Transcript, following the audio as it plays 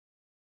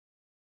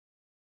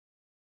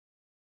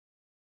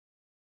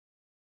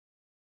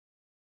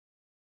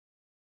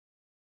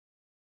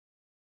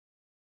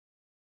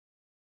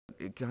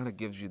it kind of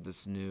gives you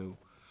this new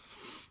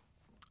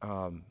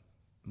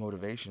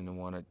motivation to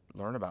want to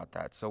learn about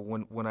that. So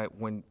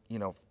when you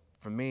know,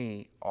 for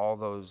me, all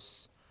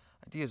those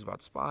ideas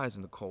about spies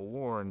and the Cold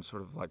War and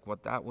sort of like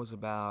what that was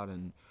about,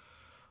 and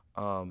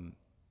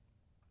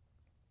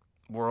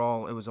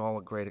it was all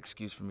a great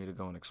excuse for me to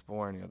go and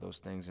explore any of those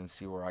things and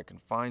see where I can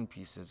find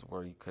pieces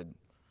where you could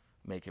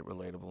make it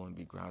relatable and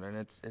be grounded. And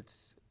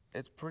it's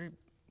pretty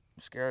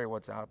scary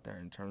what's out there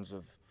in terms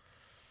of,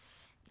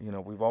 you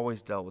know, we've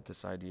always dealt with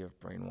this idea of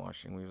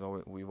brainwashing.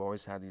 We've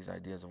always had these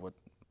ideas of what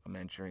a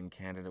Manchurian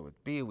candidate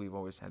would be. We've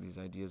always had these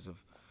ideas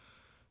of,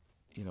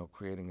 you know,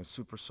 creating a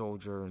super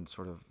soldier and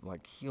sort of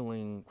like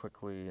healing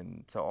quickly.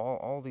 And so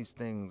all these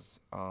things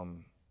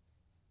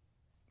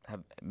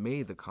have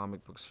made the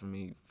comic books for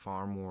me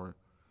far more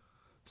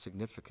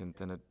significant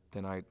than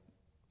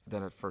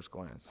at first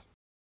glance.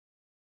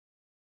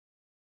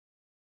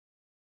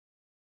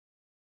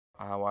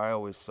 How I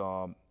always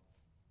saw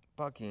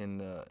Bucky in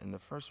the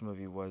first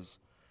movie was,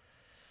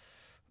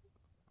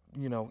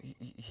 you know,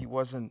 he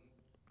wasn't.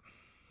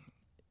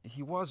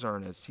 He was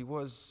earnest. He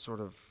was sort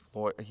of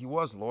loyal. He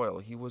was loyal.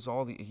 He was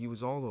all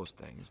those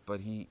things.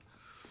 But he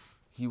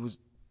was,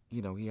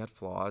 you know, he had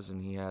flaws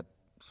and he had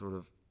sort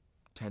of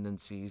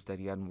tendencies that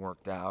he hadn't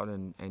worked out,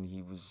 and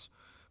he was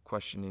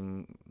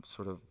questioning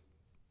sort of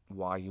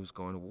why he was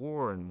going to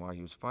war and why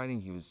he was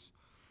fighting. He was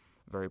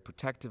very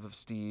protective of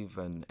Steve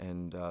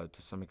and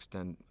to some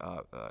extent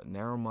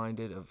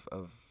narrow-minded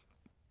of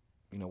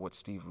you know, what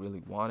Steve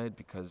really wanted,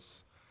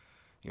 because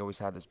he always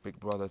had this big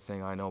brother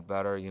thing, I know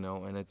better, you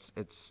know, and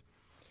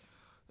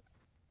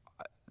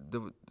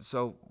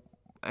so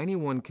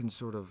anyone can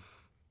sort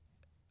of,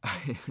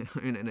 I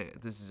mean, and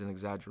this is an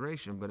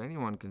exaggeration, but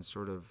anyone can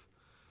sort of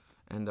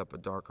end up a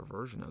darker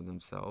version of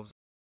themselves.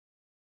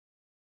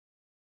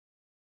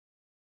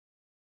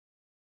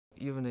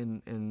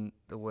 Even in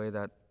the way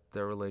that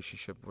their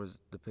relationship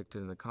was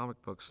depicted in the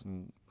comic books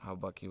and how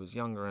Bucky was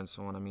younger and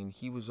so on, I mean,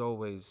 he was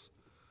always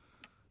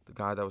the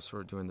guy that was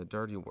sort of doing the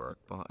dirty work,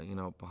 you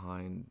know,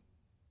 behind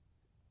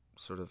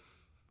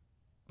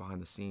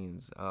the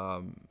scenes,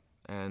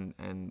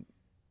 and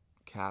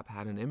Cap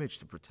had an image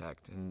to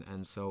protect, and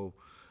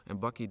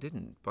Bucky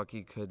didn't.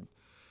 Bucky could,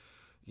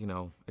 you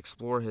know,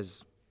 explore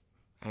his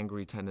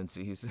angry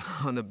tendencies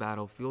on the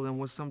battlefield and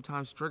was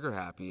sometimes trigger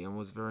happy and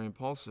was very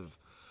impulsive,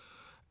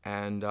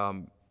 and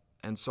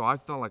so I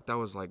felt like that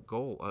was like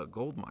a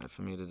gold mine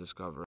for me to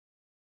discover.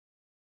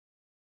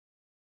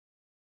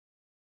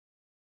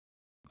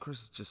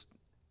 Chris is just,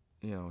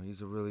 you know,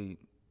 he's a really,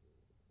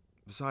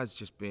 besides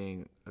just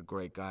being a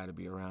great guy to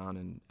be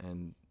around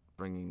and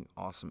bringing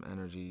awesome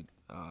energy,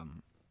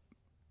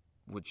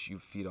 which you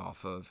feed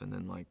off of, and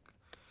then like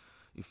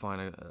you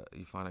find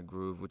a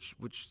groove, which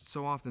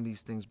so often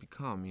these things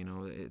become, you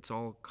know, it's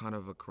all kind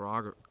of a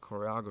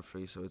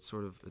choreography, so it's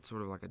sort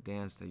of like a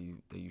dance that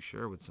you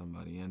share with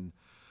somebody, and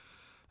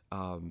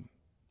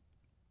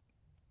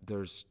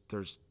there's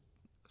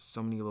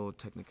so many little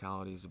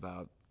technicalities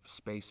about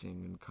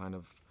spacing and kind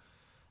of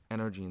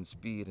energy and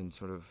speed, and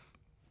sort of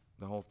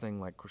the whole thing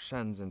like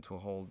crescends into a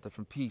whole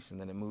different piece, and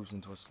then it moves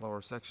into a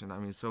slower section. I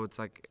mean, so it's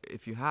like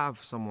if you have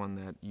someone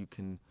that you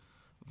can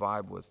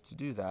vibe with to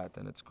do that,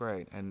 then it's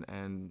great.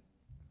 And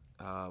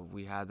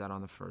we had that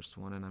on the first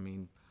one, and I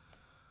mean,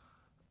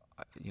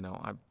 you know,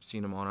 I've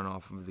seen him on and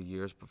off over the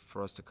years, but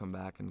for us to come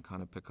back and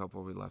kind of pick up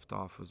where we left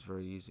off was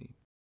very easy.